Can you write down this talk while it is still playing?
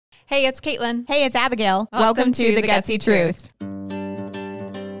Hey, it's Caitlin. Hey, it's Abigail. Welcome to The Gutsy Truth.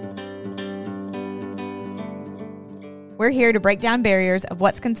 We're here to break down barriers of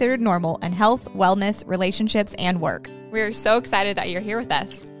what's considered normal in health, wellness, relationships, and work. We're so excited that you're here with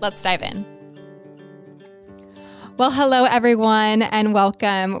us. Let's dive in. Well, hello, everyone, and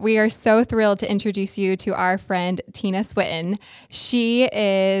welcome. We are so thrilled to introduce you to our friend, Tina Swithin. She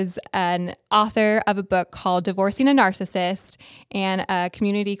is an author of a book called Divorcing a Narcissist and a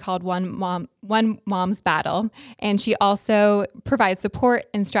community called One Mom's Battle. And she also provides support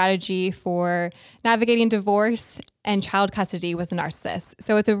and strategy for navigating divorce and child custody with a narcissist.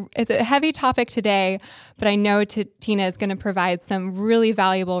 So it's a heavy topic today, but I know Tina is going to provide some really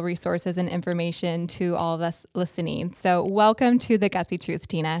valuable resources and information to all of us listening. So welcome to The Gutsy Truth,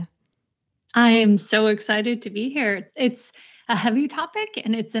 Tina. I am so excited to be here. It's a heavy topic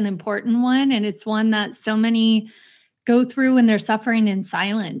and it's an important one, and it's one that so many go through when they're suffering in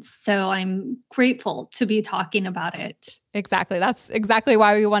silence. So I'm grateful to be talking about it. Exactly. That's exactly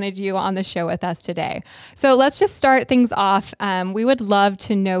why we wanted you on the show with us today. So let's just start things off. We would love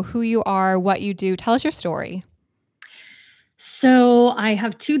to know who you are, what you do. Tell us your story. So I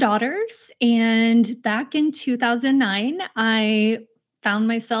have two daughters, and back in 2009, I found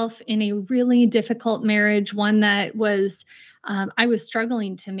myself in a really difficult marriage, one that was I was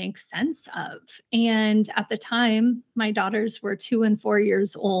struggling to make sense of. And at the time, my daughters were 2 and 4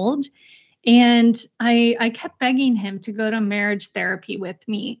 years old. And I kept begging him to go to marriage therapy with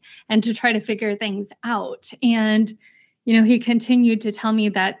me and to try to figure things out. And, he continued to tell me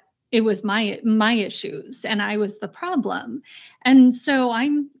that it was my issues and I was the problem. And so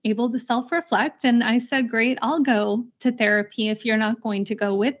I'm able to self-reflect. And I said, great, I'll go to therapy if you're not going to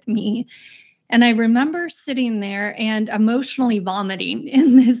go with me. And I remember sitting there and emotionally vomiting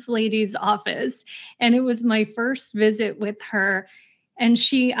in this lady's office. And it was my first visit with her. And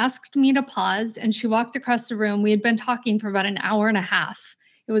she asked me to pause, and she walked across the room. We had been talking for about an hour and a half.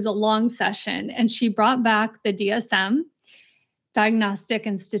 It was a long session. And she brought back the DSM, Diagnostic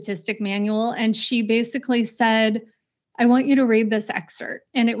and Statistic Manual. And she basically said, I want you to read this excerpt.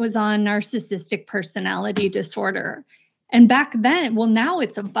 And it was on narcissistic personality disorder. And back then, well, now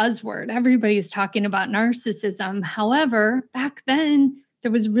it's a buzzword. Everybody's talking about narcissism. However, back then,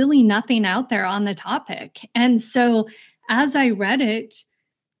 there was really nothing out there on the topic. And so as I read it,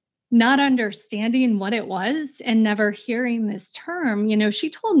 not understanding what it was and never hearing this term, she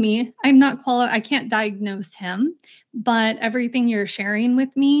told me, I'm not qualified, I can't diagnose him, but everything you're sharing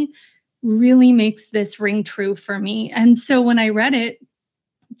with me really makes this ring true for me. And so when I read it,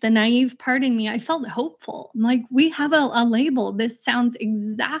 the naive part in me, I felt hopeful. I'm like, we have a label. This sounds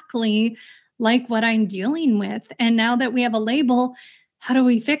exactly like what I'm dealing with. And now that we have a label, how do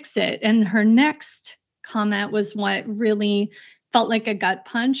we fix it? And her next comment was what really felt like a gut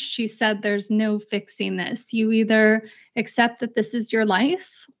punch. She said, there's no fixing this. You either accept that this is your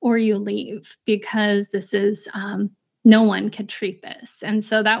life or you leave, because this is, no one could treat this. And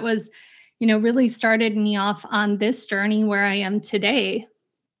so that was, really started me off on this journey where I am today.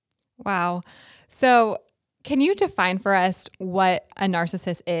 Wow. So can you define for us what a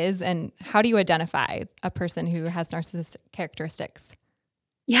narcissist is, and how do you identify a person who has narcissistic characteristics?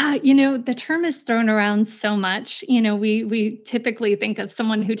 Yeah, the term is thrown around so much. We typically think of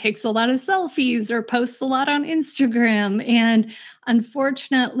someone who takes a lot of selfies or posts a lot on Instagram. And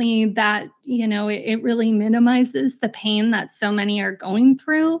unfortunately, that, it really minimizes the pain that so many are going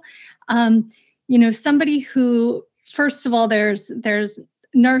through. Somebody who, first of all, there's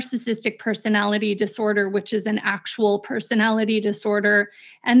narcissistic personality disorder, which is an actual personality disorder.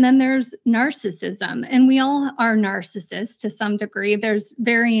 And then there's narcissism. And we all are narcissists to some degree. There's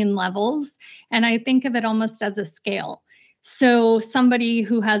varying levels. And I think of it almost as a scale. So somebody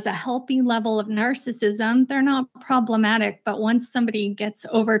who has a healthy level of narcissism, they're not problematic. But once somebody gets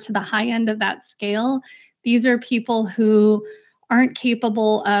over to the high end of that scale, these are people who aren't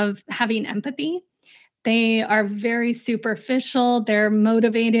capable of having empathy. They are very superficial. They're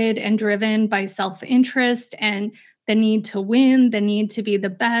motivated and driven by self-interest and the need to win, the need to be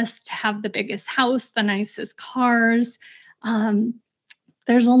the best, have the biggest house, the nicest cars.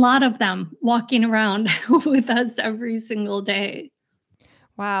 There's a lot of them walking around with us every single day.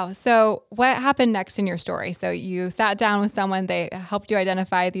 Wow. So what happened next in your story? So you sat down with someone, they helped you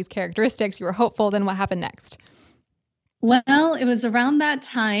identify these characteristics, you were hopeful, then what happened next? Well, it was around that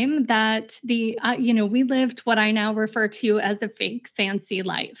time that we lived what I now refer to as a fake fancy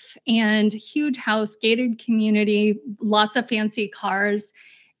life, and huge house, gated community, lots of fancy cars.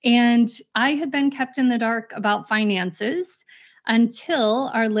 And I had been kept in the dark about finances. until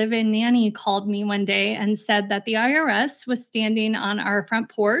our live-in nanny called me one day and said that the IRS was standing on our front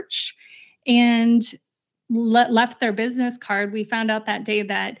porch and left their business card. We found out that day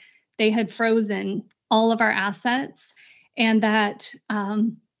that they had frozen all of our assets and that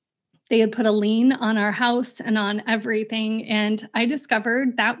they had put a lien on our house and on everything. And I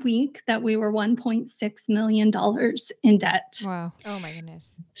discovered that week that we were $1.6 million in debt. Wow. Oh my goodness.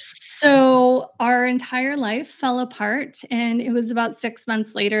 So our entire life fell apart. And it was about 6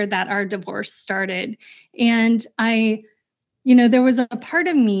 months later that our divorce started. And there was a part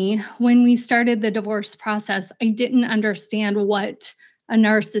of me when we started the divorce process, I didn't understand what a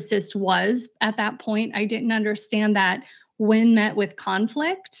narcissist was at that point. I didn't understand that when met with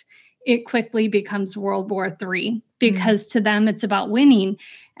conflict, it quickly becomes World War III because to them it's about winning.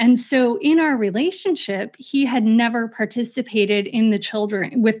 And so in our relationship, he had never participated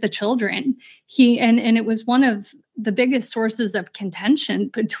with the children. And it was one of the biggest sources of contention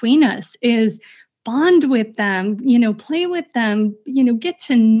between us is bond with them, play with them, get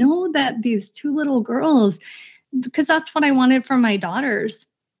to know that these two little girls, because that's what I wanted for my daughters,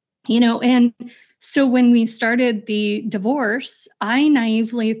 and so when we started the divorce, I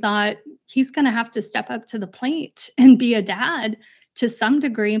naively thought he's going to have to step up to the plate and be a dad to some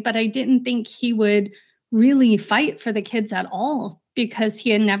degree, but I didn't think he would really fight for the kids at all because he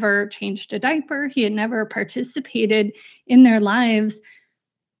had never changed a diaper. He had never participated in their lives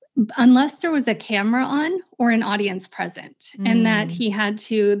unless there was a camera on or an audience present, and that he had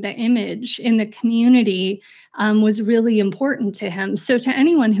the image in the community was really important to him. So to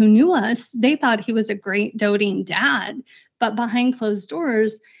anyone who knew us, they thought he was a great doting dad, but behind closed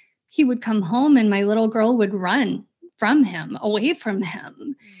doors, he would come home and my little girl would run from him, away from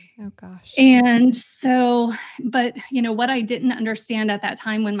him. Oh gosh. And so, but what I didn't understand at that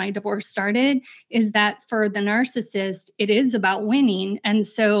time when my divorce started is that for the narcissist, it is about winning. And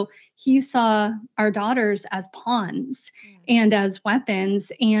so he saw our daughters as pawns and as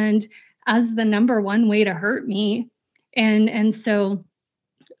weapons and as the number one way to hurt me. And so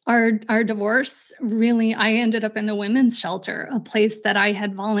our divorce, really, I ended up in the women's shelter, a place that I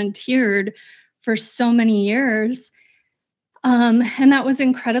had volunteered for so many years. And that was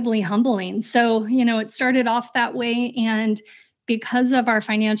incredibly humbling. So, it started off that way. And because of our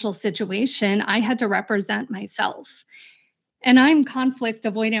financial situation, I had to represent myself. And I'm conflict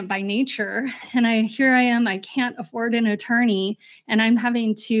avoidant by nature. And here I am, I can't afford an attorney. And I'm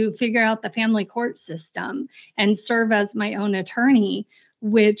having to figure out the family court system and serve as my own attorney,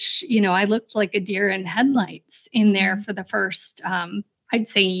 which, I looked like a deer in headlights in there for the first, I'd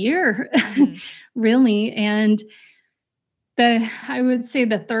say year, really. And I would say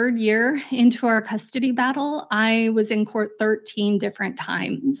the third year into our custody battle, I was in court 13 different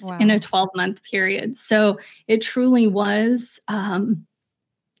times in a 12-month period. So it truly was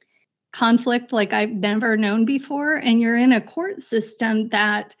conflict like I've never known before. And you're in a court system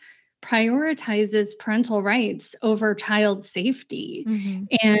that prioritizes parental rights over child safety.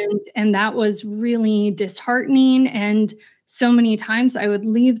 And that was really disheartening. And so many times I would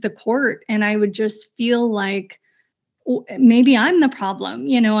leave the court and I would just feel like, maybe I'm the problem.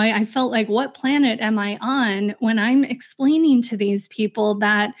 I felt like, what planet am I on when I'm explaining to these people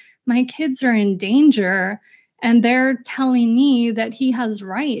that my kids are in danger and they're telling me that he has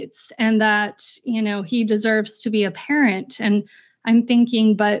rights and that, he deserves to be a parent. And I'm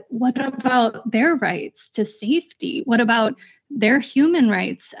thinking, but what about their rights to safety? What about their human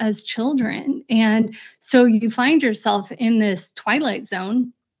rights as children? And so you find yourself in this twilight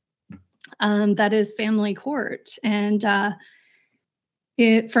zone that is family court. And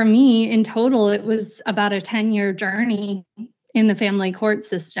for me, in total, it was about a 10-year journey in the family court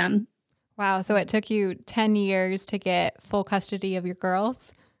system. Wow. So it took you 10 years to get full custody of your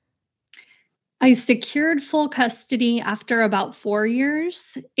girls? I secured full custody after about 4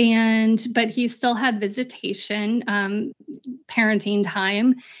 years, but he still had visitation, parenting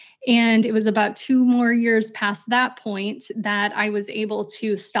time. And it was about 2 more years past that point that I was able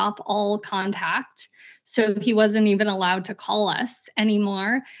to stop all contact. So he wasn't even allowed to call us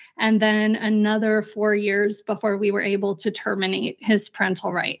anymore. And then another 4 years before we were able to terminate his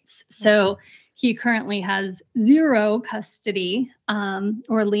parental rights. So he currently has 0 custody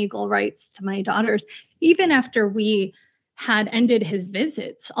or legal rights to my daughters. Even after we had ended his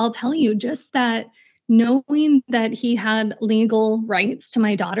visits, I'll tell you, just that knowing that he had legal rights to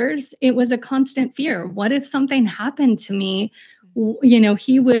my daughters, it was a constant fear. What if something happened to me?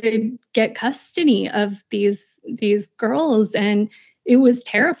 He would get custody of these girls, and it was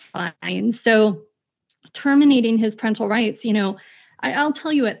terrifying. So terminating his parental rights, I'll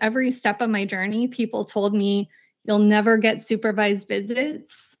tell you, at every step of my journey, people told me, You'll never get supervised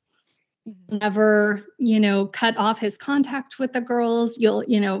visits. Never, cut off his contact with the girls.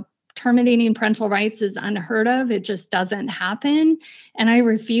 Terminating parental rights is unheard of. It just doesn't happen. And I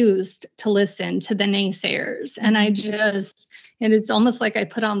refused to listen to the naysayers. And and it's almost like I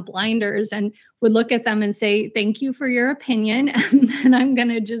put on blinders and would look at them and say, thank you for your opinion. And then I'm going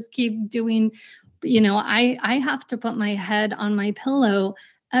to just keep doing, I have to put my head on my pillow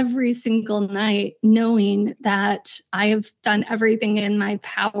every single night, knowing that I have done everything in my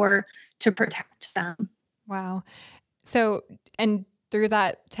power to protect them. Wow. So, and through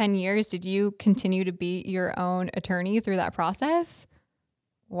that 10 years, did you continue to be your own attorney through that process?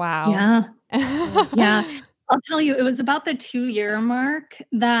 Wow. Yeah. Yeah. I'll tell you, it was about the 2-year mark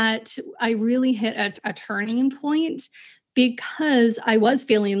that I really hit a turning point, because I was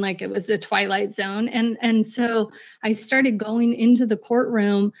feeling like it was a twilight zone. And so I started going into the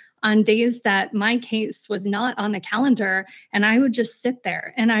courtroom on days that my case was not on the calendar, and I would just sit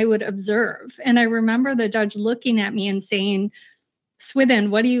there and I would observe. And I remember the judge looking at me and saying,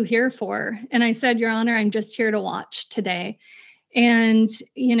 Swithin, what are you here for? And I said, Your Honor, I'm just here to watch today. And,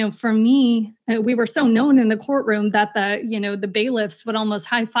 for me, we were so known in the courtroom that the bailiffs would almost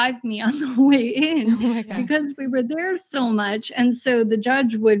high five me on the way in because we were there so much. And so the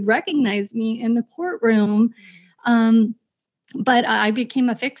judge would recognize me in the courtroom. But I became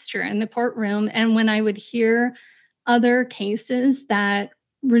a fixture in the courtroom. And when I would hear other cases that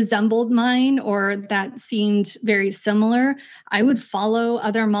resembled mine or that seemed very similar, I would follow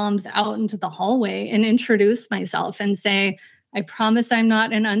other moms out into the hallway and introduce myself and say, I promise I'm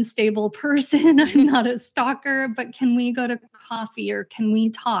not an unstable person. I'm not a stalker, but can we go to coffee or can we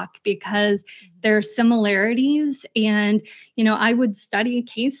talk? Because there are similarities. And, I would study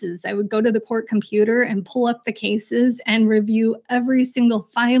cases. I would go to the court computer and pull up the cases and review every single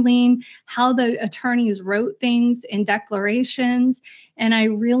filing, how the attorneys wrote things in declarations. And I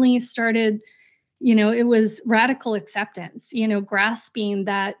really started, it was radical acceptance, grasping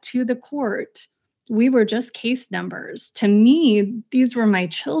that to the court, we were just case numbers. To me, these were my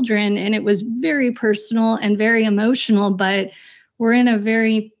children, and it was very personal and very emotional, but we're in a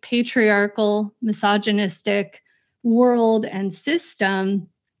very patriarchal, misogynistic world and system.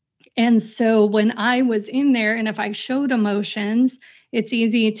 And so when I was in there, and if I showed emotions, it's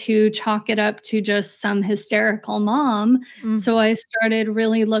easy to chalk it up to just some hysterical mom. So I started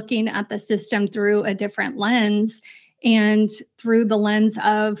really looking at the system through a different lens, and through the lens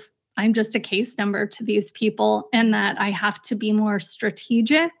of, I'm just a case number to these people, and that I have to be more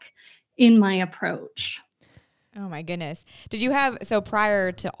strategic in my approach. Oh my goodness. Did you have, so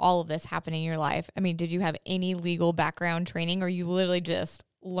prior to all of this happening in your life, did you have any legal background training, or you literally just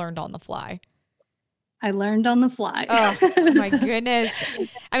learned on the fly? I learned on the fly. Oh my goodness.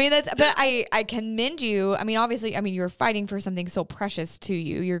 But I commend you. Obviously, you were fighting for something so precious to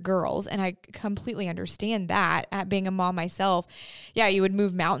you, your girls. And I completely understand that. At being a mom myself, yeah, you would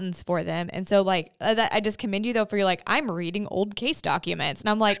move mountains for them. And so I just commend you though, for I'm reading old case documents. And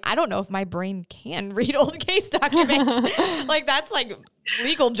I'm like, I don't know if my brain can read old case documents. That's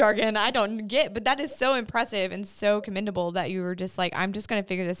legal jargon I don't get, but that is so impressive and so commendable that you were just I'm just going to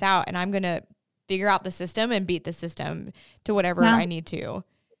figure this out, and I'm going to figure out the system and beat the system to whatever I need to.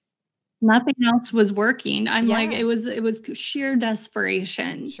 Nothing else was working. It was sheer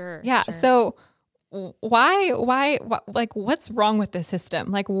desperation. Sure. Yeah. Sure. So why, what's wrong with the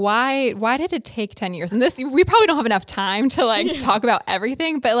system? Why did it take 10 years? And we probably don't have enough time to talk about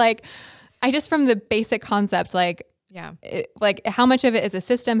everything, but I just, from the basic concept, how much of it is a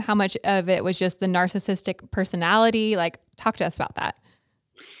system? How much of it was just the narcissistic personality? Talk to us about that.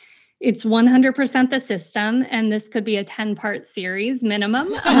 It's 100% the system, and this could be a 10-part series minimum.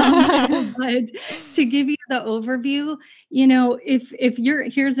 But to give you the overview,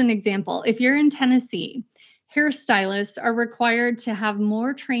 here's an example. If you're in Tennessee, hairstylists are required to have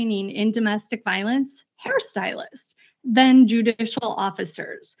more training in domestic violence, hairstylists, than judicial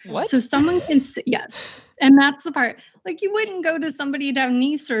officers. What? So someone can, yes. And that's the part, you wouldn't go to somebody to have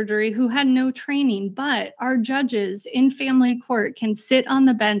knee surgery who had no training, but our judges in family court can sit on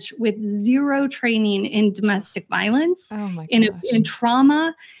the bench with zero training in domestic violence, in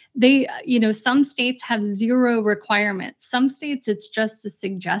trauma. They, some states have zero requirements. Some states it's just a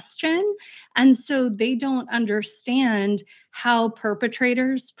suggestion. And so they don't understand how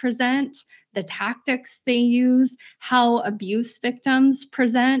perpetrators present, the tactics they use, how abuse victims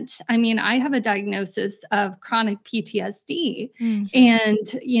present. I have a diagnosis of chronic PTSD.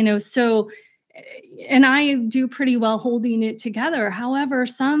 And, so and I do pretty well holding it together. However,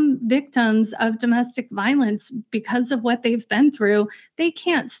 some victims of domestic violence, because of what they've been through, they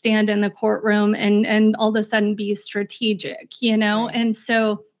can't stand in the courtroom and all of a sudden be strategic, Right. And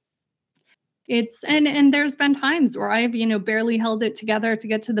so it's and there's been times where I've, barely held it together to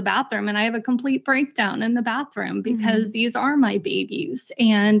get to the bathroom, and I have a complete breakdown in the bathroom because these are my babies.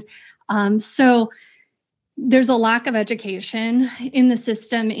 And so there's a lack of education in the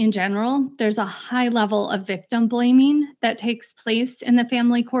system in general. There's a high level of victim blaming that takes place in the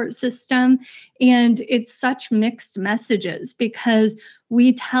family court system. And it's such mixed messages because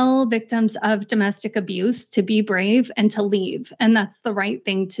we tell victims of domestic abuse to be brave and to leave. And that's the right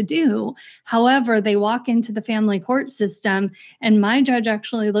thing to do. However, they walk into the family court system, and my judge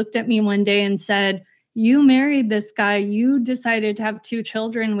actually looked at me one day and said, "You married this guy. You decided to have 2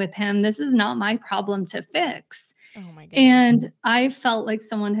 children with him. This is not my problem to fix." Oh my goodness. And I felt like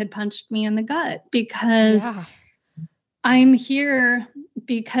someone had punched me in the gut because I'm here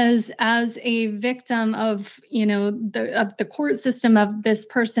because as a victim of, the court system of this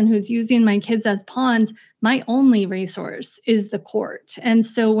person who's using my kids as pawns, my only resource is the court. And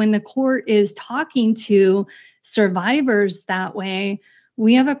so when the court is talking to survivors that way,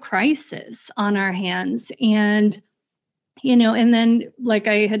 we have a crisis on our hands. And, and then like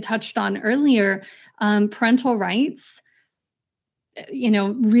I had touched on earlier, parental rights,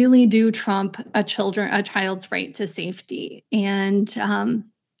 really do trump a child's right to safety. And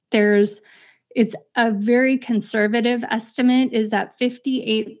it's a very conservative estimate is that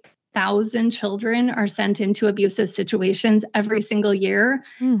 58,000 children are sent into abusive situations every single year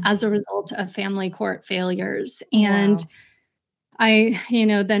as a result of family court failures. And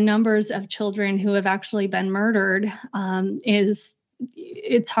the numbers of children who have actually been murdered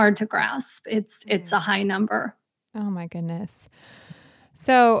it's hard to grasp. It's a high number. Oh my goodness.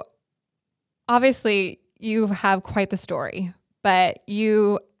 So obviously you have quite the story, but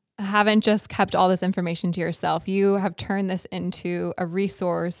you haven't just kept all this information to yourself. You have turned this into a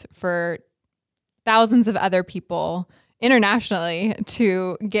resource for thousands of other people internationally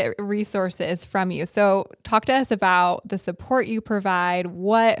to get resources from you. So talk to us about the support you provide,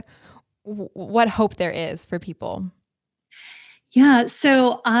 what hope there is for people. Yeah,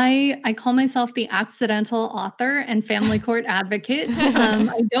 so I call myself the accidental author and family court advocate.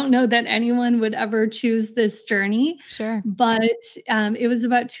 I don't know that anyone would ever choose this journey. Sure. But it was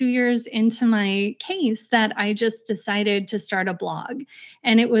about 2 years into my case that I just decided to start a blog.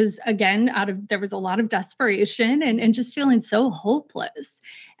 And it was, again, there was a lot of desperation and just feeling so hopeless.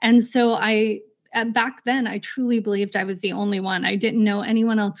 And so back then, I truly believed I was the only one. I didn't know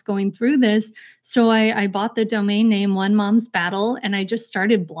anyone else going through this. So I bought the domain name One Mom's Battle, and I just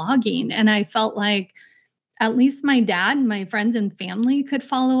started blogging. And I felt like at least my dad and my friends and family could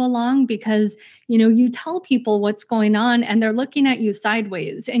follow along because, you tell people what's going on and they're looking at you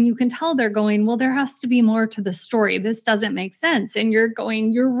sideways, and you can tell they're going, well, there has to be more to the story. This doesn't make sense. And you're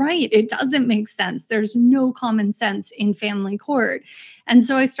going, you're right. It doesn't make sense. There's no common sense in family court. And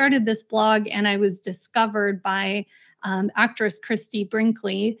so I started this blog, and I was discovered by actress Christy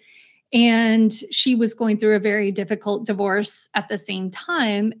Brinkley. And she was going through a very difficult divorce at the same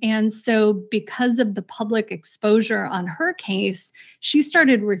time. And so because of the public exposure on her case, she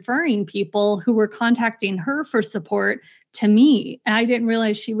started referring people who were contacting her for support to me. I didn't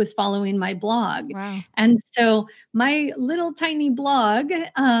realize she was following my blog. Wow. And so my little tiny blog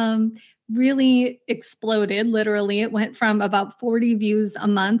really exploded. Literally, it went from about 40 views a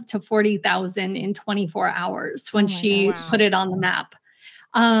month to 40,000 in 24 hours when she put it on the map.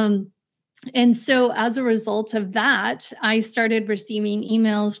 And so as a result of that, I started receiving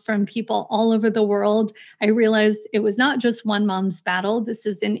emails from people all over the world. I realized it was not just One Mom's Battle. This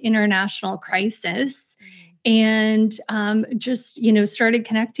is an international crisis. And just, started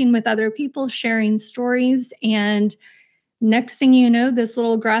connecting with other people, sharing stories. And next thing you know, this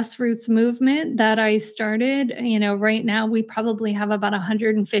little grassroots movement that I started, right now we probably have about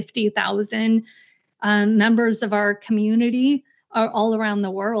 150,000 members of our community are all around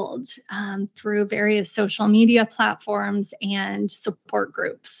the world through various social media platforms and support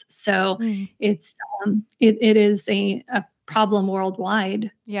groups. So it is a problem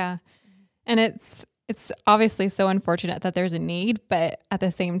worldwide. Yeah. And it's obviously so unfortunate that there's a need, but at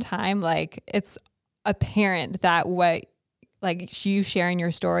the same time, it's apparent that you sharing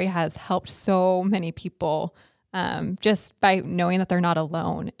your story has helped so many people just by knowing that they're not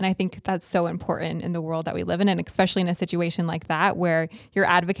alone. And I think that's so important in the world that we live in, and especially in a situation like that where you're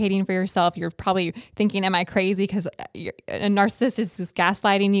advocating for yourself. You're probably thinking, am I crazy? Because a narcissist is just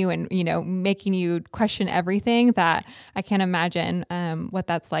gaslighting you and, making you question everything. That I can't imagine what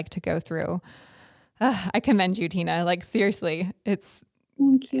that's like to go through. I commend you, Tina. Like seriously,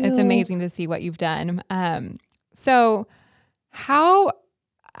 Thank you. it's amazing to see what you've done. So how,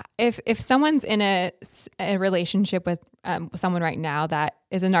 if someone's in a relationship with someone right now that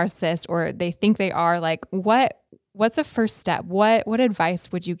is a narcissist, or they think they are, like what's a first step? What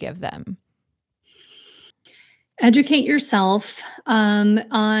advice would you give them? Educate yourself on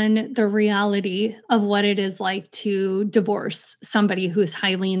the reality of what it is like to divorce somebody who's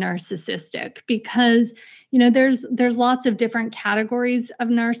highly narcissistic, because there's lots of different categories of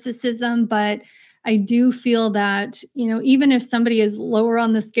narcissism, but I do feel that even if somebody is lower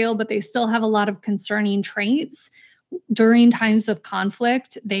on the scale but they still have a lot of concerning traits, during times of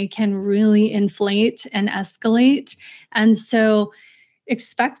conflict they can really inflate and escalate. And so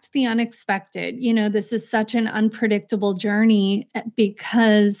expect the unexpected. This is such an unpredictable journey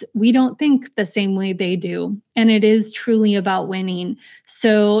because we don't think the same way they do. And it is truly about winning.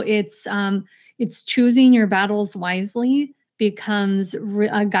 So it's choosing your battles wisely becomes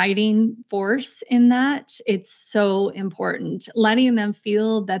a guiding force in that. It's so important. Letting them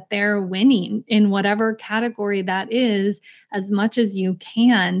feel that they're winning in whatever category that is as much as you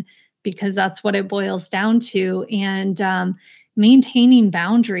can, because that's what it boils down to. And maintaining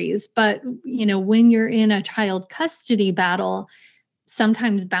boundaries. But, when you're in a child custody battle,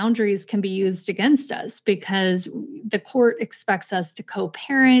 sometimes boundaries can be used against us because the court expects us to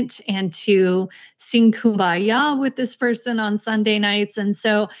co-parent and to sing Kumbaya with this person on Sunday nights. And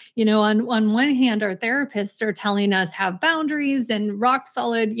so, on one hand, our therapists are telling us have boundaries and rock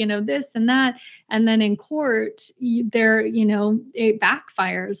solid, this and that. And then in court, it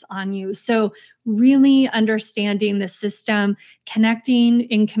backfires on you. So really understanding the system, connecting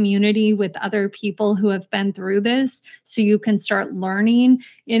in community with other people who have been through this so you can start learning.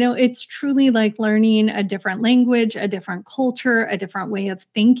 It's truly like learning a different language, a different culture, a different way of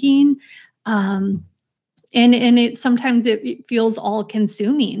thinking. And it sometimes it feels all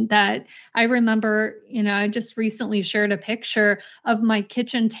consuming. That I remember, I just recently shared a picture of my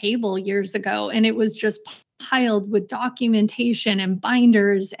kitchen table years ago, and it was just piled with documentation and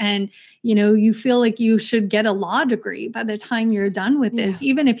binders. And, you feel like you should get a law degree by the time you're done with this.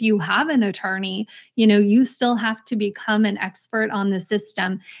 Even if you have an attorney, you still have to become an expert on the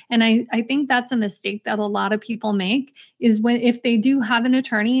system. And I think that's a mistake that a lot of people make, is if they do have an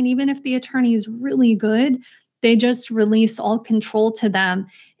attorney, and even if the attorney is really good, they just release all control to them.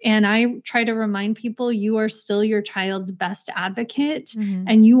 And I try to remind people, you are still your child's best advocate,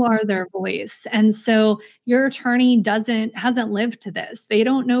 and you are their voice. And so your attorney hasn't lived to this. They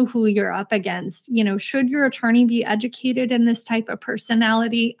don't know who you're up against. Should your attorney be educated in this type of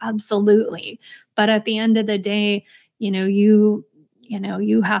personality? Absolutely. But at the end of the day, you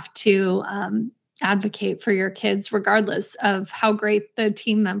have to advocate for your kids regardless of how great the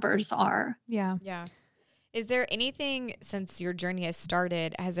team members are. Yeah. Is there anything, since your journey has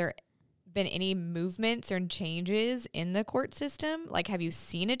started, has there been any movements or changes in the court system? Like, have you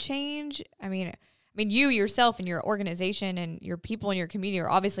seen a change? I mean, you yourself and your organization and your people in your community are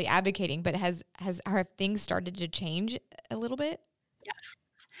obviously advocating, but have things started to change a little bit? Yes.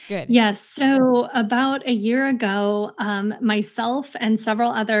 Good. Yes. So about a year ago, myself and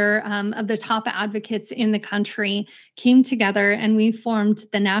several other of the top advocates in the country came together, and we formed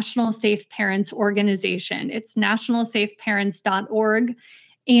the National Safe Parents Organization. It's nationalsafeparents.org.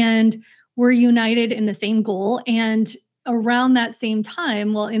 And we're united in the same goal. And around that same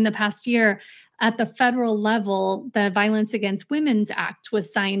time, in the past year, at the federal level, the Violence Against Women's Act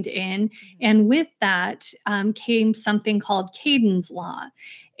was signed in. And with that came something called Caden's Law.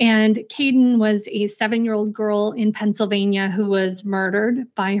 And Caden was a 7-year-old girl in Pennsylvania who was murdered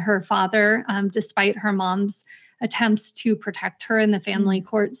by her father, despite her mom's attempts to protect her in the family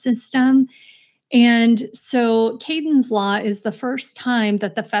court system. And so Caden's Law is the first time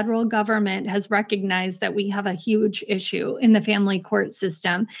that the federal government has recognized that we have a huge issue in the family court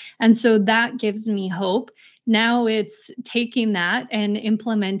system. And so that gives me hope. Now it's taking that and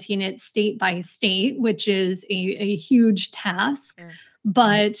implementing it state by state, which is a huge task. Sure.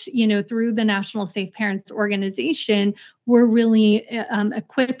 But, through the National Safe Parents Organization, we're really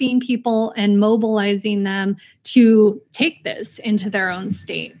equipping people and mobilizing them to take this into their own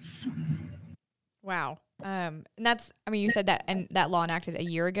states. Wow. And that's, you said that, and that law enacted a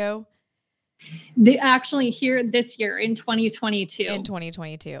year ago? They actually here this year in 2022. In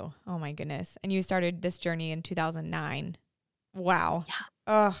 2022. Oh my goodness. And you started this journey in 2009. Wow. Yeah.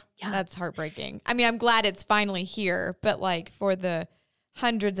 Oh, yeah. That's heartbreaking. I'm glad it's finally here, but for the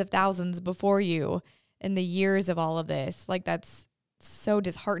hundreds of thousands before you and the years of all of this, that's so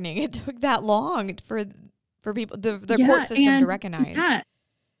disheartening. It took that long for people, the court system to recognize.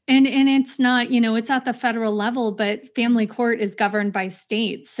 And it's not, it's at the federal level, but family court is governed by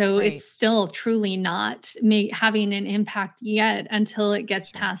state. So Right. it's still truly not having an impact yet until it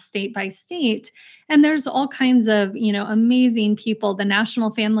gets passed state by state. And there's all kinds of, amazing people. The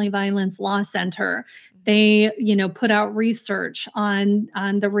National Family Violence Law Center, they, put out research on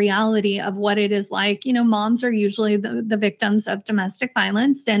the reality of what it is like. Moms are usually the victims of domestic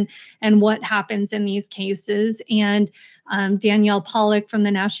violence and what happens in these cases. And Danielle Pollock from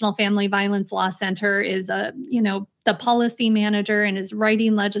the National Family Violence Law Center is the policy manager and is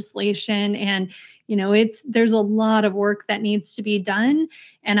writing legislation. And, there's a lot of work that needs to be done.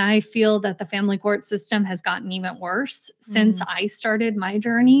 And I feel that the family court system has gotten even worse since I started my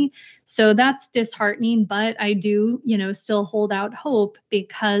journey. So that's disheartening, but I do, still hold out hope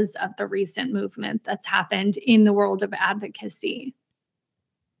because of the recent movement that's happened in the world of advocacy.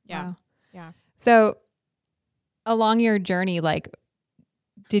 Yeah. Wow. Yeah. So along your journey,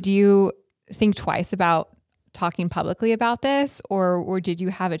 did you think twice about talking publicly about this, or did you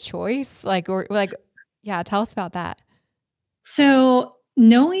have a choice? Tell us about that. So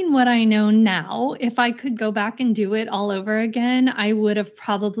knowing what I know now, if I could go back and do it all over again, I would have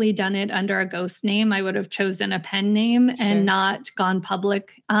probably done it under a ghost name. I would have chosen a pen name and not gone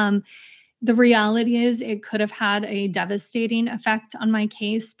public. The reality is it could have had a devastating effect on my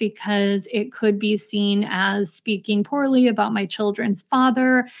case because it could be seen as speaking poorly about my children's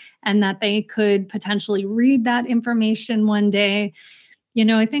father and that they could potentially read that information one day.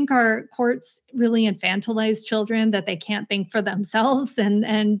 I think our courts really infantilize children that they can't think for themselves.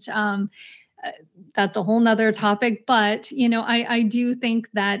 And that's a whole nother topic. But, I do think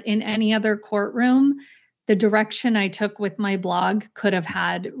that in any other courtroom, the direction I took with my blog could have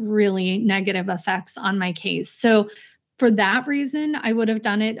had really negative effects on my case. So for that reason, I would have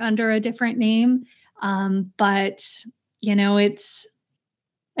done it under a different name. But,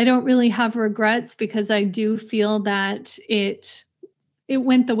 I don't really have regrets because I do feel that it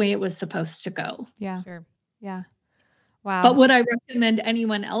went the way it was supposed to go. Yeah. Sure. Yeah. Wow. But would I recommend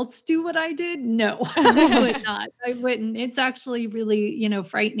anyone else do what I did? No, I would not. I wouldn't. It's actually really,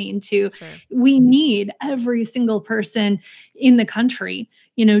 frightening too. Sure. We need every single person in the country,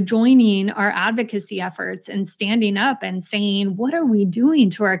 joining our advocacy efforts and standing up and saying, what are we doing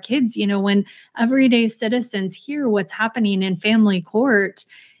to our kids? When everyday citizens hear what's happening in family court,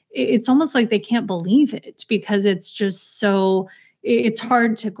 it's almost like they can't believe it because it's just it's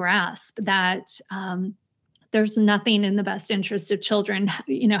hard to grasp that, there's nothing in the best interest of children,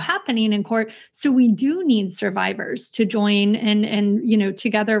 happening in court. So we do need survivors to join and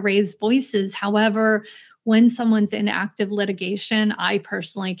together raise voices. However, when someone's in active litigation, I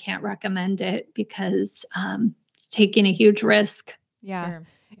personally can't recommend it because it's taking a huge risk. Yeah. Sure.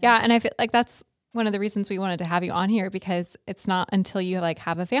 Yeah. And I feel like that's one of the reasons we wanted to have you on here, because it's not until you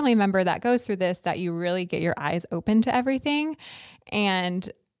have a family member that goes through this that you really get your eyes open to everything. And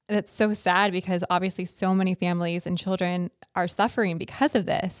that's so sad because obviously so many families and children are suffering because of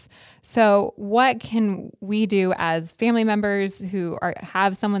this. So what can we do as family members who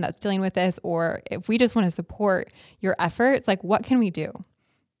have someone that's dealing with this, or if we just want to support your efforts, what can we do?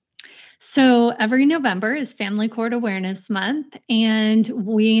 So every November is Family Court Awareness Month, and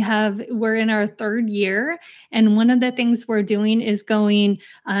we're in our third year. And one of the things we're doing is going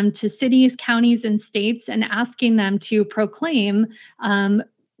to cities, counties, and states and asking them to proclaim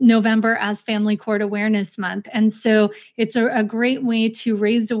November as Family Court Awareness Month. And so it's a great way to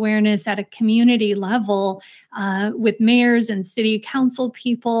raise awareness at a community level with mayors and city council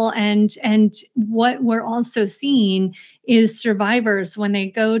people. And what we're also seeing is survivors, when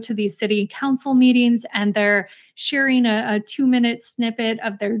they go to these city council meetings and they're sharing a 2-minute snippet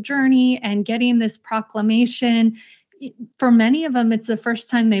of their journey and getting this proclamation, for many of them, it's the first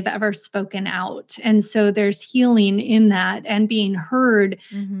time they've ever spoken out. And so there's healing in that and being heard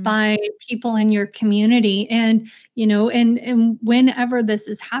by people in your community. And, and whenever this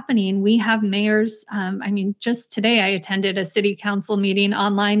is happening, we have mayors. Just today I attended a city council meeting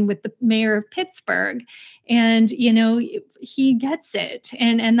online with the mayor of Pittsburgh, and, he gets it.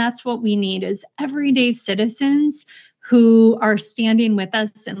 And that's what we need, is everyday citizens who are standing with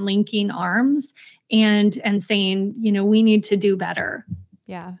us and linking arms and saying, we need to do better.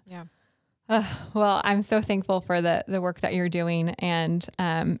 Yeah. Yeah. Well, I'm so thankful for the work that you're doing, and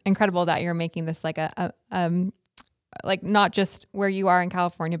incredible that you're making this not just where you are in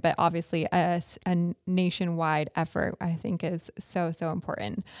California, but obviously a nationwide effort, I think is so, so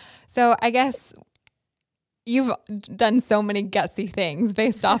important. So I guess you've done so many gutsy things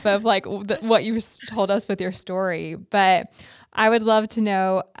based off of what you told us with your story, but I would love to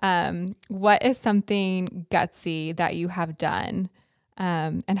know what is something gutsy that you have done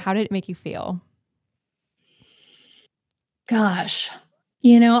And how did it make you feel? Gosh,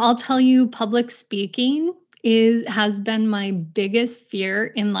 I'll tell you, public speaking has been my biggest fear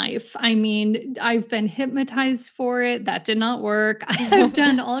in life. I mean, I've been hypnotized for it. That did not work. I've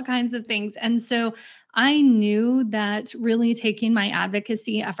done all kinds of things. And so I knew that really taking my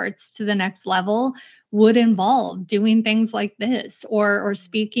advocacy efforts to the next level would involve doing things like this or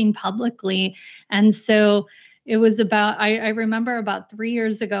speaking publicly. And so it was I remember about 3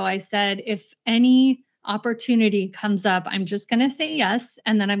 years ago, I said, if any opportunity comes up, I'm just going to say yes,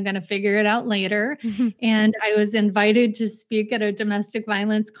 and then I'm going to figure it out later. And I was invited to speak at a domestic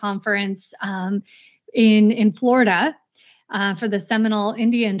violence conference in Florida for the Seminole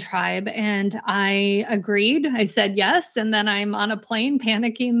Indian tribe. And I agreed. I said yes. And then I'm on a plane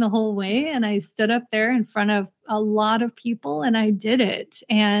panicking the whole way. And I stood up there in front of a lot of people and I did it.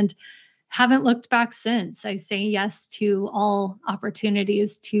 And haven't looked back since. I say yes to all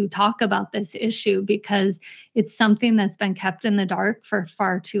opportunities to talk about this issue because it's something that's been kept in the dark for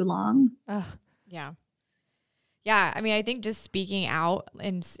far too long. Yeah. Yeah. I mean, I think just speaking out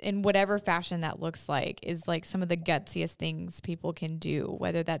in whatever fashion that looks like is like some of the gutsiest things people can do,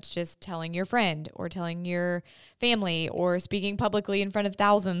 whether that's just telling your friend or telling your family or speaking publicly in front of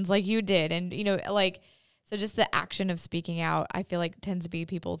thousands like you did. And, so just the action of speaking out, I feel like tends to be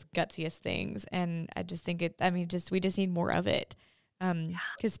people's gutsiest things. And I just think we just need more of it.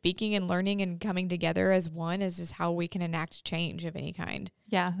 Because speaking and learning and coming together as one is just how we can enact change of any kind.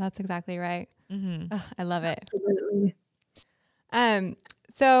 Yeah, that's exactly right. Mm-hmm. I love it. Absolutely.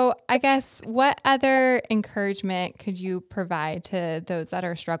 So I guess what other encouragement could you provide to those that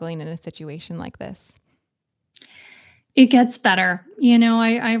are struggling in a situation like this? It gets better.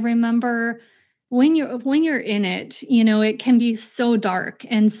 I remember when you're in it, it can be so dark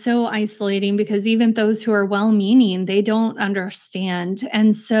and so isolating because even those who are well-meaning, they don't understand.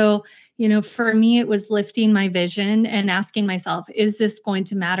 And so, for me, it was lifting my vision and asking myself, is this going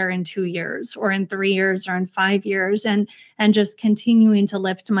to matter in 2 years or in 3 years or in 5 years? And just continuing to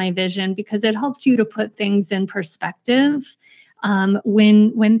lift my vision because it helps you to put things in perspective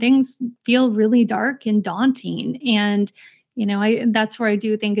when things feel really dark and daunting. And that's where I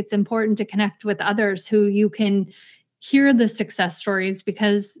do think it's important to connect with others who you can hear the success stories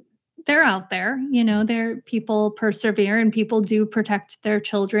because they're out there. People persevere and people do protect their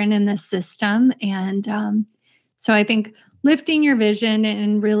children in this system. And so I think lifting your vision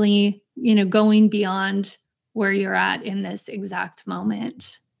and really, going beyond where you're at in this exact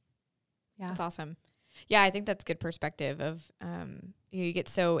moment. Yeah, that's awesome. Yeah, I think that's good perspective of you get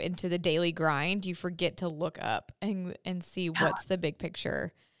so into the daily grind, you forget to look up and see what's the big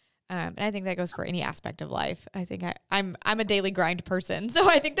picture. And I think that goes for any aspect of life. I think I'm a daily grind person, so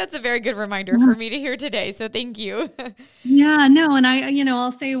I think that's a very good reminder for me to hear today. So thank you. Yeah, no, and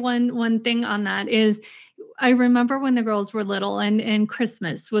I'll say one thing on that is I remember when the girls were little and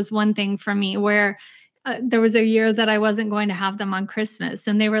Christmas was one thing for me where there was a year that I wasn't going to have them on Christmas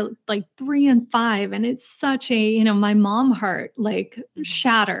and they were like 3 and 5. And it's such a, my mom heart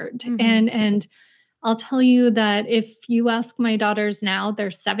shattered. Mm-hmm. And I'll tell you that if you ask my daughters now, they're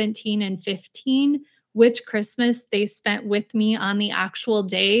 17 and 15, which Christmas they spent with me on the actual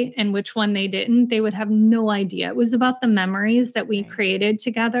day and which one they didn't, they would have no idea. It was about the memories that we created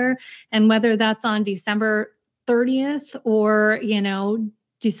together. And whether that's on December 30th or,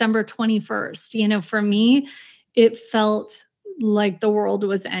 December 21st, for me, it felt like the world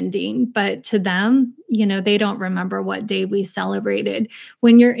was ending, but to them, they don't remember what day we celebrated.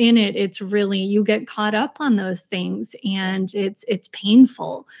 When you're in it, it's really, you get caught up on those things and it's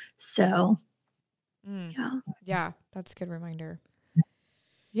painful. So yeah, that's a good reminder.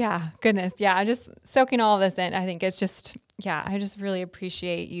 Yeah, goodness. Yeah, I'm just soaking all of this in. I think it's just, I just really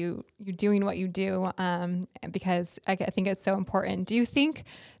appreciate you doing what you do because I think it's so important. Do you think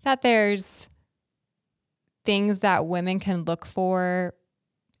that there's things that women can look for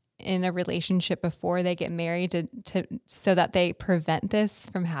in a relationship before they get married to so that they prevent this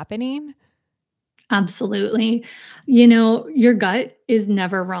from happening? Absolutely. Your gut is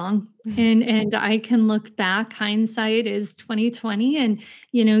never wrong. And I can look back, hindsight is 2020. And,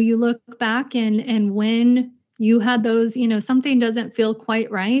 you look back and when you had those, something doesn't feel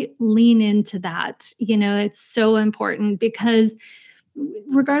quite right, lean into that. It's so important because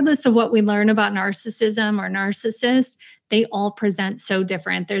regardless of what we learn about narcissism or narcissists, they all present so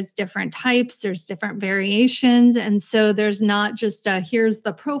different. There's different types, there's different variations. And so there's not just here's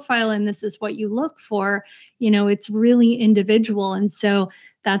the profile and this is what you look for. It's really individual. And so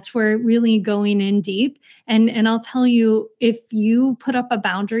that's where really going in deep. And I'll tell you, if you put up a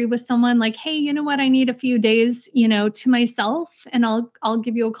boundary with someone like, hey, you know what, I need a few days, to myself, and I'll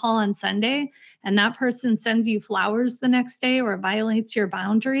give you a call on Sunday, and that person sends you flowers the next day or violates your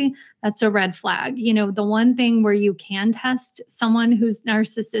boundary, that's a red flag. The one thing where you can test someone who's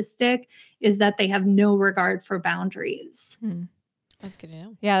narcissistic is that they have no regard for boundaries. That's good to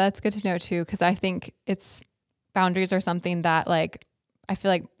know. Yeah, that's good to know too, because I think boundaries are something that I feel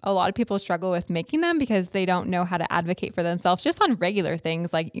like a lot of people struggle with making them because they don't know how to advocate for themselves just on regular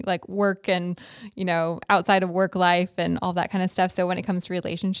things like work and, outside of work life and all that kind of stuff. So when it comes to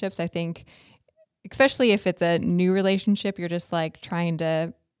relationships, I think, especially if it's a new relationship, you're just trying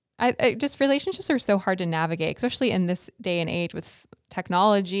to, relationships are so hard to navigate, especially in this day and age with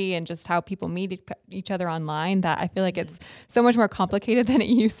technology and just how people meet each other online, that I feel like it's so much more complicated than it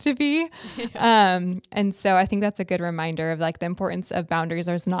used to be. And so I think that's a good reminder of the importance of boundaries.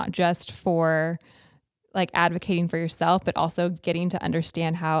 There's not just for advocating for yourself, but also getting to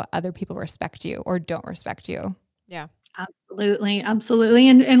understand how other people respect you or don't respect you. Yeah. Absolutely. Absolutely.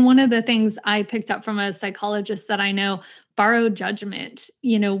 And one of the things I picked up from a psychologist that I know, borrowed judgment,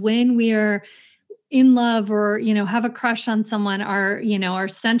 when we're in love or, have a crush on someone, our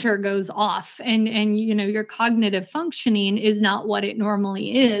center goes off and, your cognitive functioning is not what it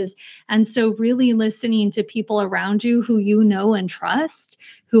normally is. And so really listening to people around you who and trust,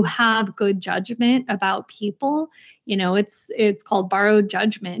 who have good judgment about people, it's called borrowed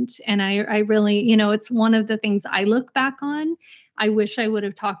judgment. And I really, it's one of the things I look back on. I wish I would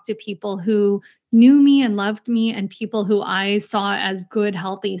have talked to people who knew me and loved me and people who I saw as good,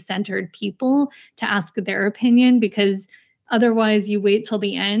 healthy, centered people to ask their opinion, because otherwise you wait till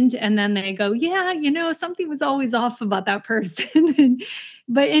the end and then they go, yeah, something was always off about that person.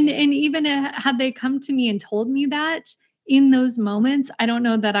 But even had they come to me and told me that, in those moments, I don't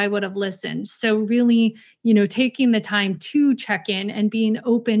know that I would have listened. So really, taking the time to check in and being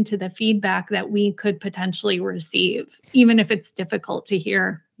open to the feedback that we could potentially receive, even if it's difficult to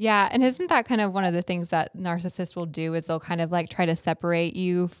hear. Yeah. And isn't that kind of one of the things that narcissists will do, is they'll kind of try to separate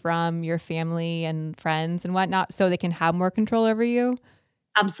you from your family and friends and whatnot so they can have more control over you?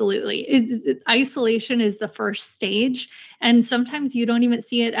 Absolutely. Isolation is the first stage. And sometimes you don't even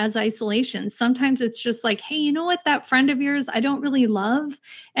see it as isolation. Sometimes it's just hey, you know what, that friend of yours, I don't really love.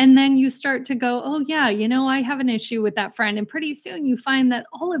 And then you start to go, oh yeah, I have an issue with that friend. And pretty soon you find that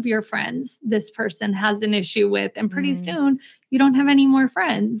all of your friends, this person has an issue with, and pretty soon you don't have any more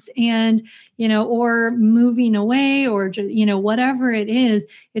friends. And, or moving away or, whatever it is,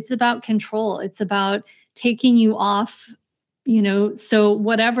 it's about control. It's about taking you off, so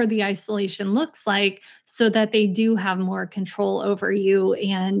whatever the isolation looks like, so that they do have more control over you.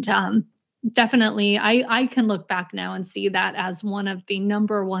 And definitely, I can look back now and see that as one of the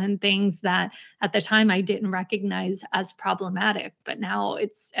number one things that at the time I didn't recognize as problematic, but now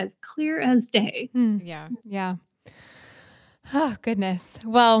it's as clear as day. Yeah. Yeah. Oh, goodness.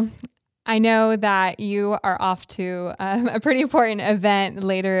 Well, I know that you are off to a pretty important event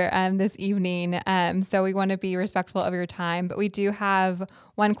later this evening. So we want to be respectful of your time, but we do have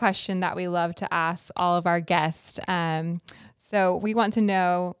one question that we love to ask all of our guests. So we want to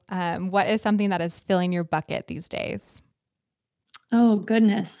know, what is something that is filling your bucket these days? Oh,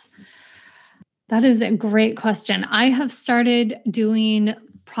 goodness. That is a great question. I have started doing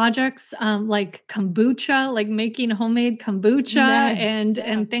projects like kombucha, like making homemade kombucha. Nice.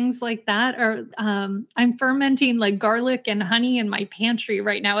 And things like that. Or I'm fermenting garlic and honey in my pantry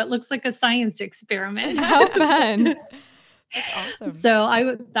right now. It looks like a science experiment. How fun. That's awesome.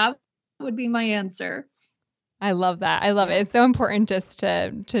 So that would be my answer. I love that. I love it. It's so important just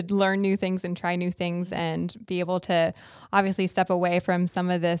to learn new things and try new things and be able to obviously step away from some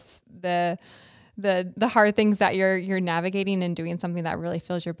of the hard things that you're navigating and doing something that really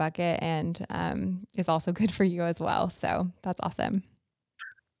fills your bucket and is also good for you as well. So that's awesome.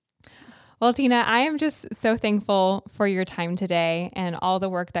 Well, Tina, I am just so thankful for your time today and all the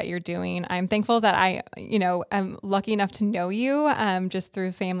work that you're doing. I'm thankful that I am lucky enough to know you just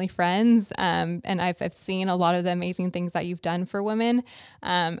through family, friends, and I've seen a lot of the amazing things that you've done for women.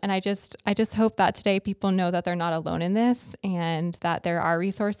 And I just hope that today people know that they're not alone in this and that there are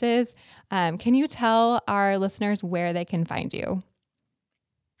resources. Can you tell our listeners where they can find you?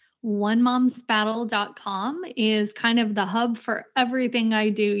 onemomsbattle.com is kind of the hub for everything I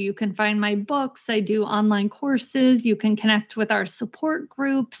do. You can find my books. I do online courses. You can connect with our support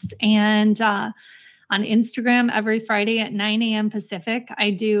groups. And on Instagram every Friday at 9 a.m. Pacific.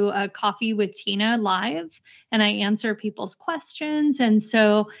 I do a Coffee with Tina live, and I answer people's questions. And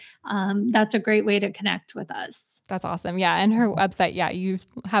so that's a great way to connect with us. That's awesome. Yeah. And her website, you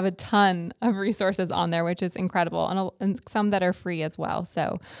have a ton of resources on there, which is incredible, and some that are free as well.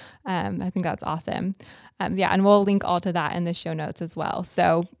 So I think that's awesome. And we'll link all to that in the show notes as well.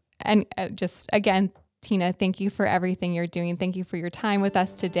 So, and just again, Tina, thank you for everything you're doing. Thank you for your time with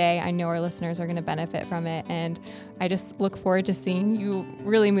us today. I know our listeners are going to benefit from it. And I just look forward to seeing you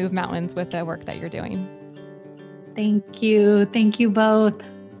really move mountains with the work that you're doing. Thank you. Thank you both.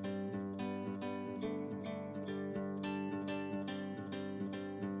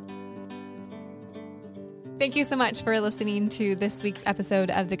 Thank you so much for listening to this week's episode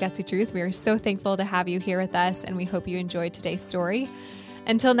of The Gutsy Truth. We are so thankful to have you here with us, and we hope you enjoyed today's story.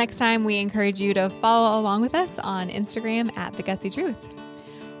 Until next time, we encourage you to follow along with us on Instagram at The Gutsy Truth.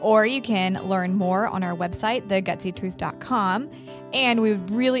 Or you can learn more on our website, thegutsytruth.com. And we would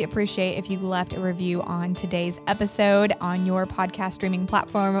really appreciate if you left a review on today's episode on your podcast streaming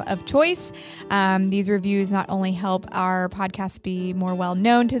platform of choice. These reviews not only help our podcast be more well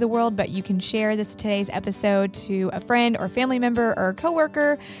known to the world, but you can share today's episode to a friend or family member or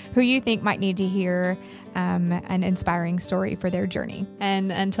coworker who you think might need to hear an inspiring story for their journey.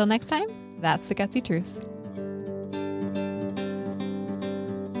 And until next time, that's The Gutsy Truth.